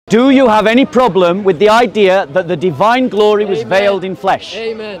Do you have any problem with the idea that the divine glory was veiled in flesh?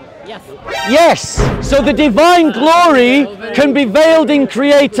 Amen. Yes. Yes. So the divine glory can be veiled in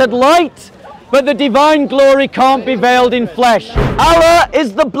created light, but the divine glory can't be veiled in flesh. Allah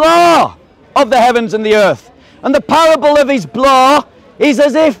is the blah of the heavens and the earth. And the parable of his blah is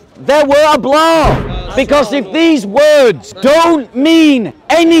as if there were a blah. Because if these words don't mean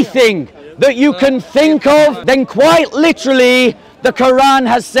anything that you can think of, then quite literally the Quran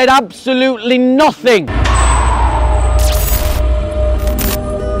has said absolutely nothing.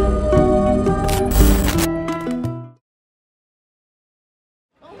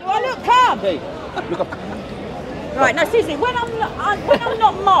 Right, no, seriously, when I'm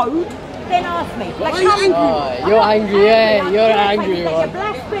not mowed, then ask me. Like, Are you angry? You're angry, yeah, you're an angry one. You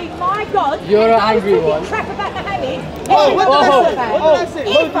blaspheme, my God. You're an angry one. Crap about the Hamid. Oh, what did I say?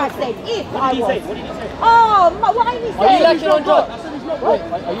 If I said, if I was. What did you say? Oh, what did he say? Are you lacking on drugs? Wait,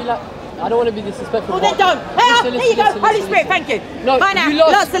 are you like? I don't want to be disrespectful. Well, then don't. Hey, there you go. Holy Spirit, thank you. No, bye now. you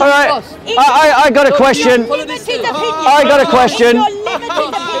lost. All right, I got a question. I got a question.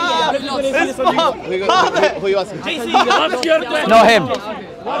 Who are you asking? Not him.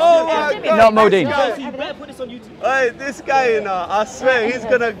 Not Modine. Hey, this guy, you know, I swear he's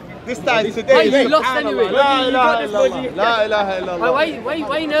gonna. This time today. Hey, you lost anyway. La ilaha illallah.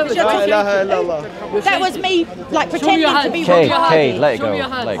 Why are you nervous? La ilaha illallah. That was me, like, pretending to be Kay, Roger. let it go.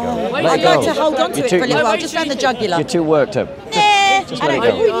 Let it go. I'd Let it like to go. hold on to it for a little while, just around the jugular. You're too worked up. Just let it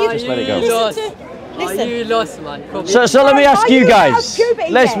go. Just let it go. Listen. You lost, man. So let me ask you guys.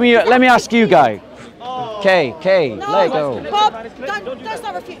 Let me ask you guys. Kay, let it go. Bob, don't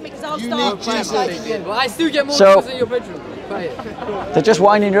start refuting me because I'll start. But I still get more calls in your bedroom. They're just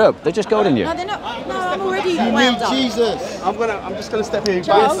winding you up. They're just goading you. No, they're not. No, I'm already wound up. Jesus. I'm just gonna step in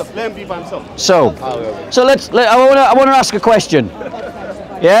by himself. Let him be by himself. So I want to ask a question.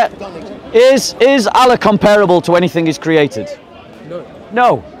 Yeah, is Allah comparable to anything He's created? No.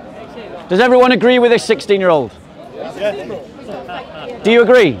 No. Does everyone agree with this 16-year-old? Do you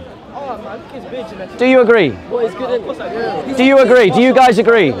agree? Do you agree? Do you agree? Do you guys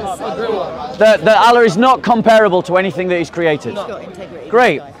agree that Allah is not comparable to anything that He's created?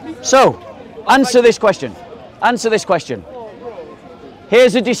 Great. So, answer this question. Answer this question.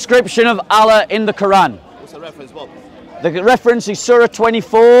 Here's a description of Allah in the Quran. What's the reference, Bob? The reference is Surah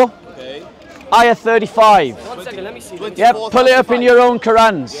 24, Ayah 35. 1 second, let me see. Yeah, pull it up in your own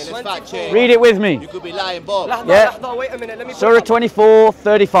Qurans. Read it with me. You could be lying, Bob. Yeah. Wait a minute, let me Surah 24,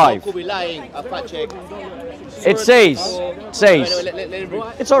 35. You could be lying. A fact check. It says,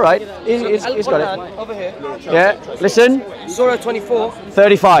 it's all right. He's got it. Over here. Yeah, listen. Surah 24.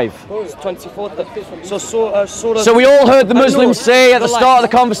 35. 24. Surah. So we all heard the Muslims say at the start of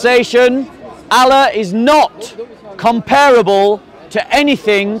the conversation, Allah is not comparable to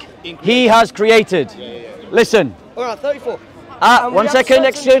anything He has created. Listen. All right, 34. 1 second,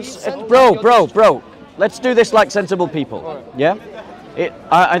 excuse. Bro. Let's do this like sensible people. Yeah?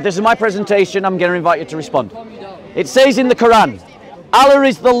 This is my presentation. I'm going to invite you to respond. It says in the Quran, Allah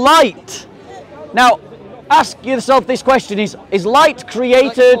is the light. Now, ask yourself this question. Is light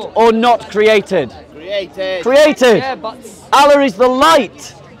created or not created? Created. Yeah, but Allah is the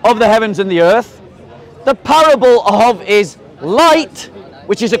light of the heavens and the earth. The parable of His light,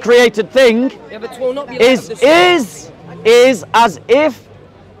 which is a created thing, is as if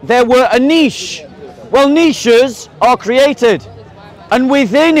there were a niche. Well, niches are created, and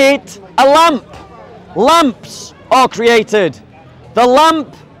within it a lamp. Lamps are created. The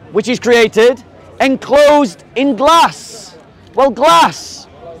lamp, which is created, enclosed in glass. Well, glass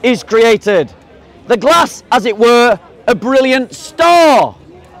is created. The glass, as it were, a brilliant star.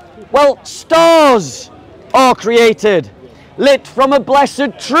 Well, stars are created. Lit from a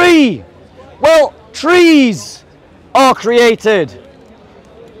blessed tree. Well, trees are created.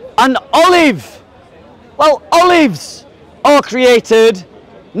 An olive. Well, olives are created,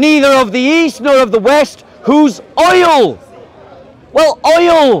 neither of the east nor of the west, whose oil. Well,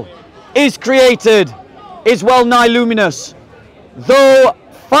 oil is created, is well nigh luminous, though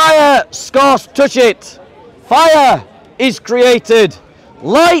fire scarce touch it. Fire is created.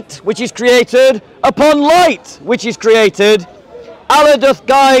 Light, which is created, upon light, which is created. Allah doth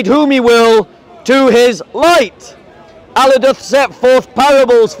guide whom He will to His light. Allah doth set forth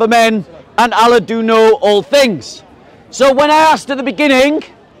parables for men, and Allah do know all things. So when I asked at the beginning,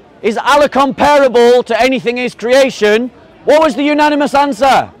 is Allah comparable to anything in His creation? What was the unanimous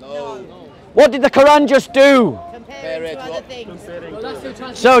answer? No. What did the Quran just do? Compare it to other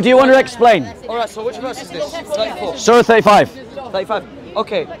things. So do you want to explain? Alright, so which verse is this? 34. Surah 35. 35.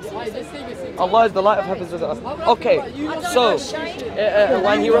 Okay. Allah is the light of heavens and the earth. Okay, so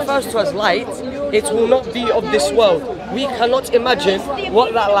when he refers to as light, it will not be of this world. We cannot imagine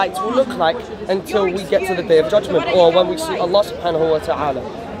what that light will look like until we get to the Day of Judgment, or when we see Allah subhanahu wa ta'ala.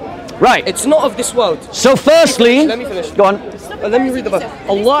 Right. It's not of this world. So firstly, let me finish. Go on. Let me read the verse.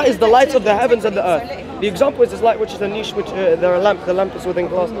 Allah is the light of the heavens and the earth. The example is this light, which is a niche, which there are lamp. The lamp is within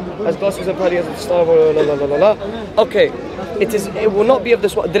glass, as glass is imparted as the star. Okay, it will not be of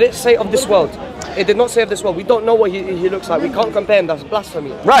this world. Did it say of this world? It did not say of this world. We don't know what he looks like. We can't compare him. That's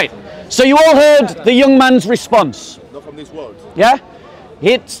blasphemy. Right. So you all heard the young man's response. Not from this world. Yeah.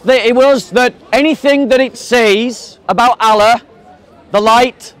 It was that anything that it says about Allah, the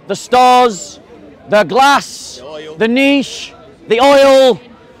light, the stars, the glass, the niche, the oil,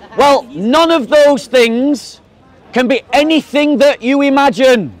 well, none of those things can be anything that you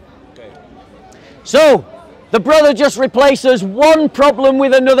imagine. So, the brother just replaces one problem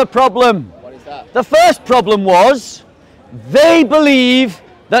with another problem. What is that? The first problem was, they believe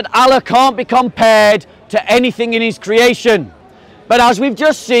that Allah can't be compared to anything in his creation. But as we've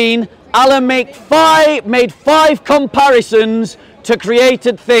just seen, Allah made five comparisons to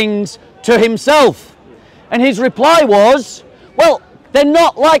created things to himself. And his reply was, well, they're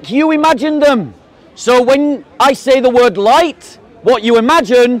not like you imagined them. So when I say the word light, what you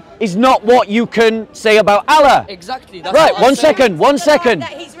imagine is not what you can say about Allah. Exactly. That's Right, one second.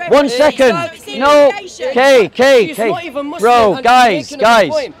 No, okay. Bro, guys,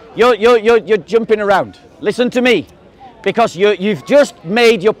 you're jumping around. Listen to me, because you've just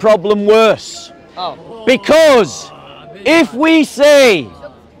made your problem worse. Oh. Because if we say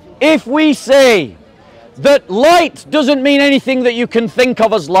that light doesn't mean anything that you can think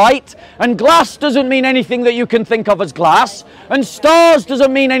of as light, and glass doesn't mean anything that you can think of as glass, and stars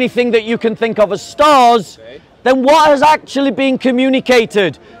doesn't mean anything that you can think of as stars, then what has actually been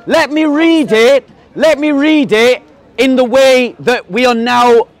communicated? Let me read it in the way that we are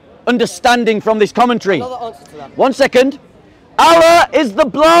now understanding from this commentary. Another answer to that. 1 second. Allah is the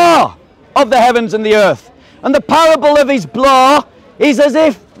blah of the heavens and the earth. And the parable of his blah is as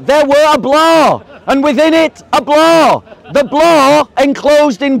if there were a blah, and within it a blah. The blah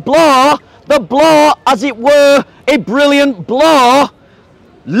enclosed in blah, the blah as it were a brilliant blah,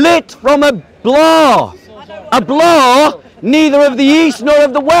 lit from a blah neither of the east nor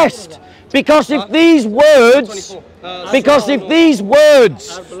of the west. Because if these words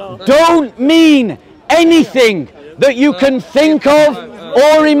don't mean anything that you can think of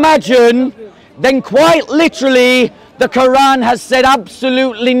or imagine, then quite literally the Quran has said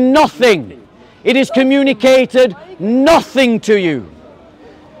absolutely nothing. It has communicated nothing to you.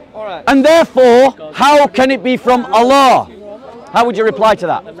 And therefore, how can it be from Allah? How would you reply to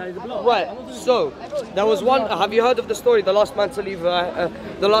that? Right, so there was one. Have you heard of the story? The last man to leave, the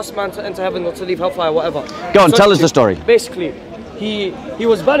last man to enter heaven or to leave hellfire, whatever. Go on, tell us the story. Basically, he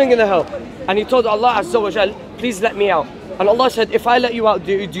was burning in the hell, and he told Allah Azza wa Jal, please let me out. And Allah said, if I let you out,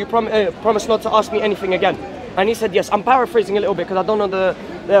 do you promise not to ask me anything again? And he said yes. I'm paraphrasing a little bit because I don't know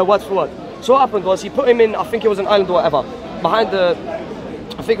the word for word. So what happened was he put him in, I think it was an island or whatever,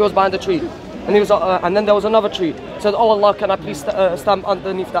 I think it was behind the tree. And he was, and then there was another tree. He said, oh Allah, can I please stand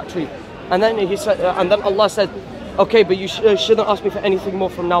underneath that tree? And then he said, and then Allah said, okay, but you shouldn't ask me for anything more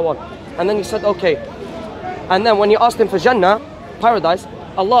from now on. And then he said, okay. And then when he asked him for Jannah, paradise,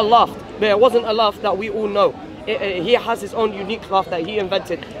 Allah laughed. But it wasn't a laugh that we all know. He has his own unique laugh that he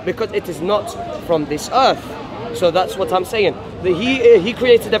invented because it is not from this earth. So that's what I'm saying. He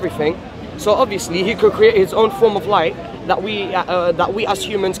created everything. So obviously he could create his own form of light that we as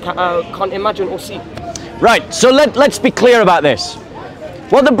humans can't imagine or see. Right, so let's be clear about this.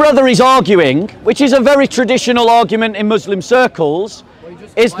 What the brother is arguing, which is a very traditional argument in Muslim circles,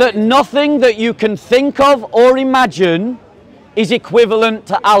 is that nothing that you can think of or imagine is equivalent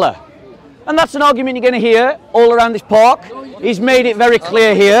to Allah. And that's an argument you're going to hear all around this park. He's made it very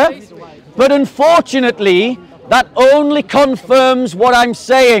clear here. But unfortunately, that only confirms what I'm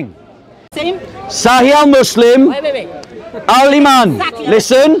saying. Sahih al-Muslim, al-Iman.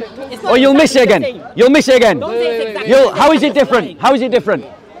 Listen, or you'll miss it again. You'll miss it again. How is it different? How is it different?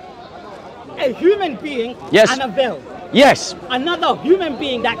 A human being and a veil. Yes. Another human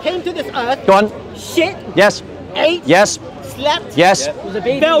being that came to this earth. Go on. Shit. Yes. Ate. Yes. Slept. Yes.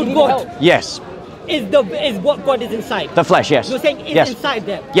 Veiled God. Yes. Is what God is inside. The flesh, yes. You're saying it's inside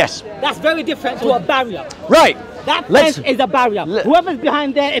there. Yes. That's very different to a barrier. Right. That fence is a barrier. Whoever's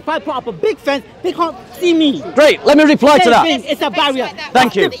behind there, if I put up a big fence, they can't see me. Great. Let me reply to that. It's a barrier.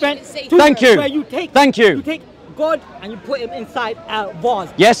 Thank you. Thank you. Where you take, you take God and you put him inside a vase.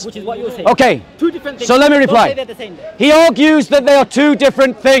 Yes. Which is what you're saying. Okay. Two different things. So let me reply. Don't say they're the same. He argues that they are two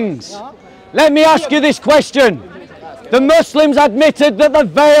different things. Let me ask you this question. The Muslims admitted that the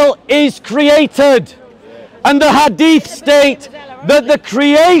veil is created. And the hadith state that the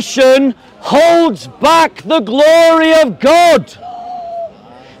creation holds back the glory of God.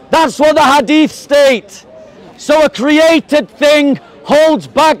 That's what the hadith state. So a created thing holds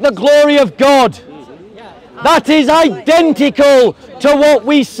back the glory of God. That is identical to what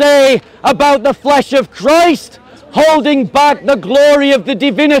we say about the flesh of Christ holding back the glory of the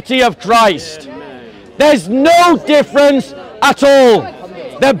divinity of Christ. There's no difference at all.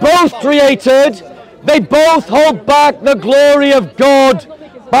 They're both created. They both hold back the glory of God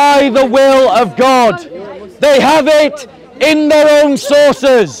by the will of God. They have it in their own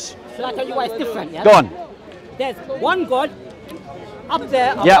sources. Shall I tell you why it's different? Yeah? Go on. There's one God up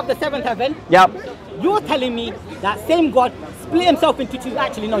there, above Yep. the seventh heaven. Yep. You're telling me that same God split himself into two.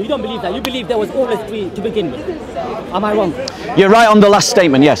 Actually, no, you don't believe that. You believe there was always three to begin with. Am I wrong? You're right on the last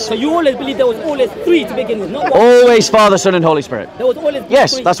statement, yes. So you always believe there was always three to begin with, not one. Always Father, Son and Holy Spirit. There was always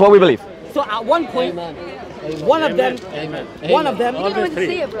Yes, three. that's what we believe. So at one point, one of them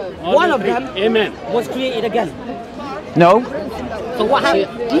was created again. No, So what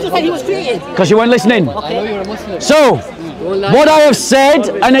happened? You just said he was created. because you weren't listening. Okay. So, what I have said,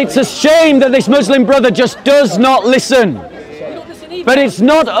 and it's a shame that this Muslim brother just does not listen, but it's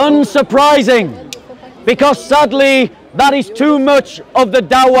not unsurprising, because sadly, that is too much of the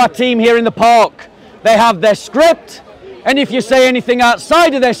Dawah team here in the park. They have their script, and if you say anything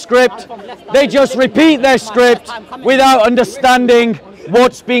outside of their script, they just repeat their script without understanding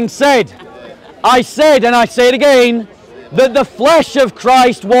what's being said. I said, and I say it again, that the flesh of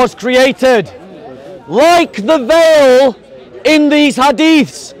Christ was created, like the veil in these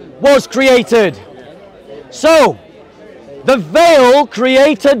hadiths was created. So, the veil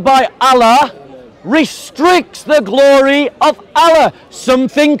created by Allah restricts the glory of Allah.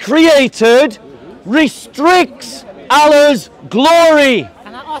 Something created restricts Allah's glory.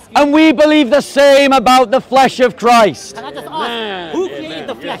 Can I ask you, And we believe the same about the flesh of Christ. can I just ask, who created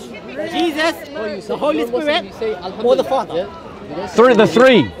the flesh? Jesus, the Holy Spirit, or the Father? The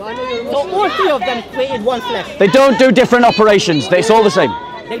three. So all three of them created one flesh. They don't do different operations. It's all the same.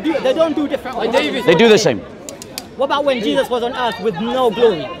 They don't do different. They do the same. What about when Jesus was on earth with no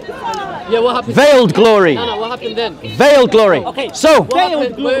glory? Yeah, what happened? Veiled glory. No, what happened then? Veiled glory. Okay. So,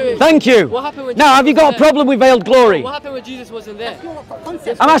 Veiled glory. thank you. What happened when Now, have you Jesus got a was there? problem with veiled glory? What happened when Jesus wasn't there?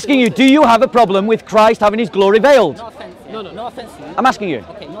 Concept. I'm asking you, do you have a problem with Christ having his glory veiled? No offense. Yeah. No offense to you. I'm asking you.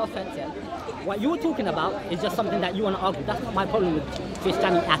 Okay, no offense. Yeah. What you were talking about is just something that you want to argue. That's not my problem with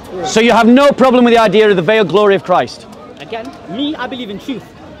Christianity at all. So you have no problem with the idea of the veiled glory of Christ? Again, me, I believe in truth.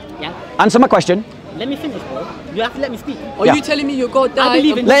 Yeah. Answer my question. Let me finish, bro. You have to let me speak. Are Yeah. you telling me your God died? I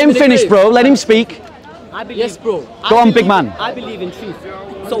believe in- Let him finish, bro. Let him speak. I believe. Yes, bro. Go on, big man. I believe in truth.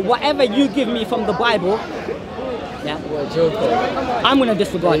 So whatever you give me from the Bible, yeah, I'm gonna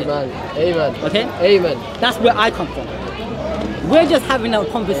disregard it. Amen. Okay? Amen. That's where I come from. We're just having a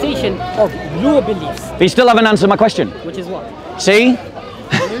conversation of your beliefs, But you still haven't answered my question. which is what? See?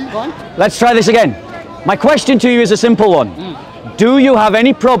 Go on. Let's try this again. My question to you is a simple one. Do you have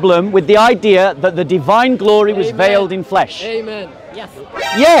any problem with the idea that the divine glory was veiled in flesh? Amen. Yes.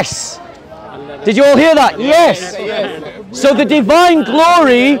 Yes. Did you all hear that? Yes. So the divine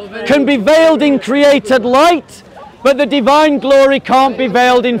glory can be veiled in created light, but the divine glory can't be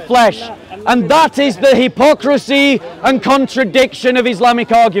veiled in flesh. And that is the hypocrisy and contradiction of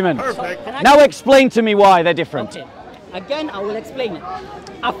Islamic argument. Now explain to me why they're different. Okay. Again, I will explain it.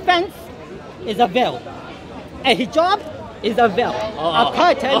 A fence is a veil. A hijab is a veil. A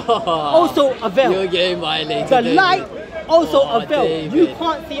curtain, also a veil. You're getting violated. The David. light, also a veil. David. You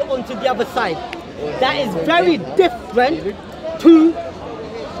can't see onto the other side. That is very different to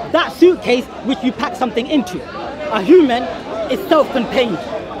that suitcase which you pack something into. A human is self-contained.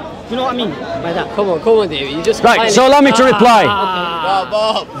 You know what I mean by that? Come on, David. You just Right, so allow me to reply.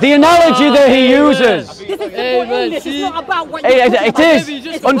 The analogy that he uses. This is simple Amen. English. See? It's not about what It you're talking about. is. You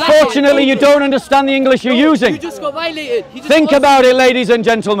just Unfortunately, you don't understand the English you're You using. just got violated. He just Think asked- about it, ladies and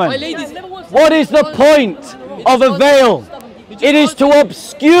My gentlemen. ladies. What is the point of a veil? It is to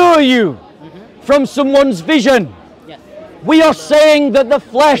obscure you from someone's vision. Yes. We are saying that the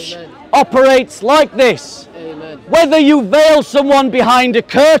flesh operates like this. Amen. Whether you veil someone behind a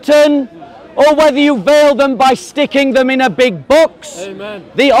curtain or whether you veil them by sticking them in a big box, Amen.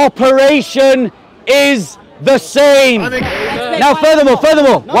 the operation is the same. Now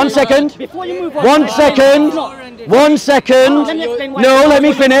furthermore, one second. Before you move on, One second. One second. Let me explain why- No, let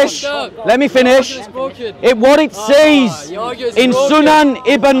me finish. Let me finish. What it says in Sunan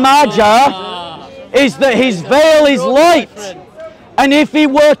Ibn Majah is that his veil is light. And if he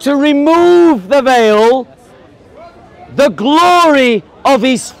were to remove the veil, the glory of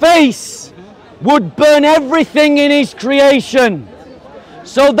his face would burn everything in his creation.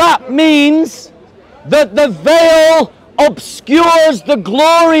 So that means that the veil obscures the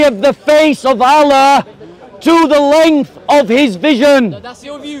glory of the face of Allah to the length of his vision. That's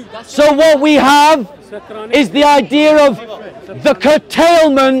your view. So what we have is the idea of the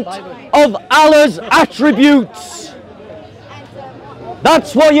curtailment of Allah's attributes.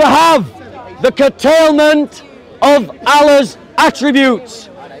 That's what you have, the curtailment of Allah's attributes.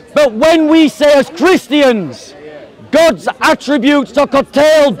 But when we say as Christians, God's attributes are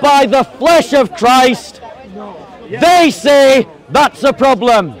curtailed by the flesh of Christ, they say that's a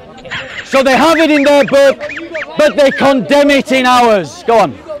problem. So they have it in their book, but they condemn it in ours. Go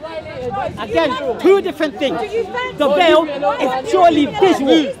on. Again, two different things. The veil is purely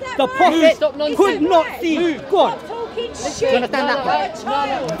visual. The prophet could not see God. Do you understand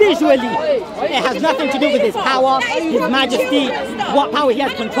that? Visually, it has nothing to do with his power, his majesty, what power he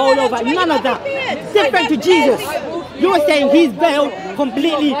has control over, none of that. Different to Jesus. You're saying his veil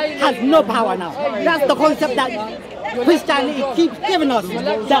completely has no power now. That's the concept that Christianity keeps giving us,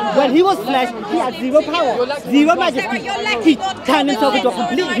 that when he was flesh, he had zero power, zero majesty. He turned himself into a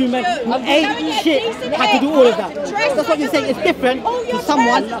complete human who ate shit, had to do all of that. That's what you're saying. It's different to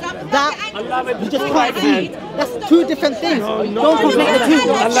someone that you just can't see. That's two different things. Don't conflate the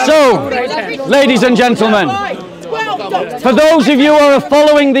two. So, ladies and gentlemen, for those of you who are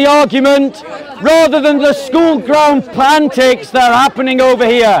following the argument, rather than the school ground antics that are happening over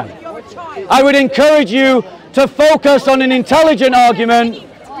here, I would encourage you to focus on an intelligent argument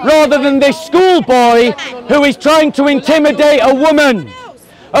rather than this schoolboy who is trying to intimidate a woman.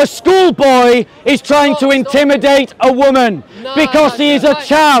 A schoolboy is trying to intimidate a woman because he is a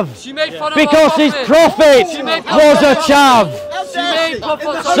chav, because his prophet was a chav.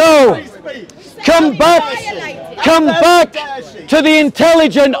 So, come back to the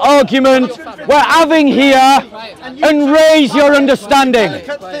intelligent argument we're having here and raise your understanding.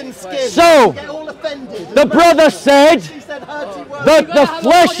 So, the brother said that the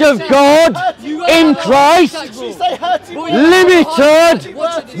flesh of God in Christ limited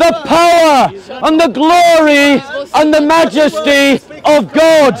the power and the glory and the majesty of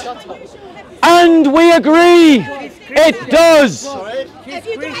God. And we agree, it does.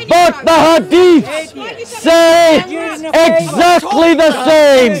 But the hadith say exactly the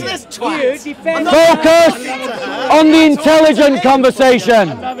same. Focus on the intelligent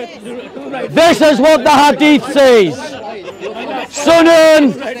conversation. This is what the hadith says.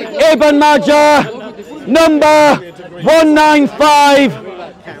 Sunan Ibn Majah, number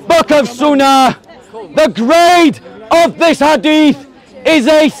 195, Book of Sunnah. The grade of this hadith is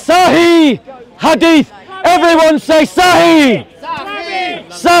a Sahih hadith. Everyone say Sahih.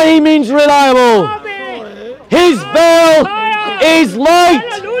 Sahih means reliable. His veil is light.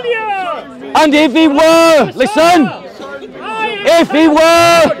 And if he were, listen, if he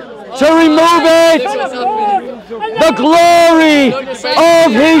were to remove it, the glory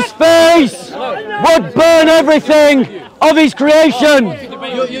of his face would burn everything of his creation.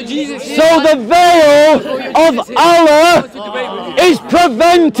 So the veil of Allah is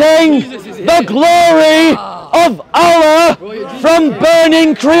preventing the glory of Allah from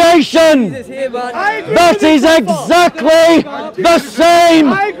burning creation. That is exactly the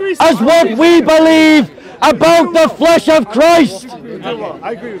same as what we believe about the flesh of Christ.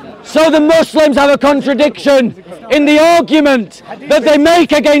 So the Muslims have a contradiction in the argument that they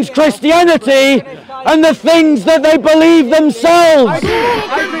make against Christianity and the things that they believe themselves.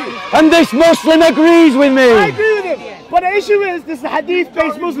 And this Muslim agrees with me. I agree with him. But the issue is, this is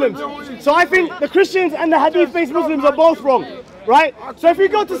hadith-based Muslims. So I think the Christians and the hadith-based Muslims are both wrong, right? So if we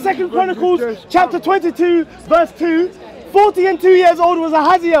go to 2 Chronicles chapter 22, verse 2, 40 and 2 years old was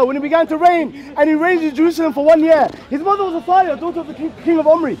Ahaziah when it began to rain, and he reigned in Jerusalem for 1 year. His mother was Athaliah, daughter of the king of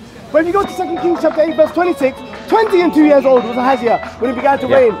Omri. But if you go to 2 Kings chapter 8, verse 26, 20 and 2 years old was Ahaziah when it began to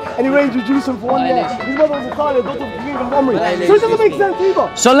rain, and he reigned in Jerusalem for 1 year. His mother was Athaliah, daughter of the king of Omri. So it doesn't make sense either.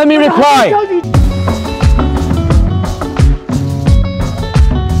 So let me reply.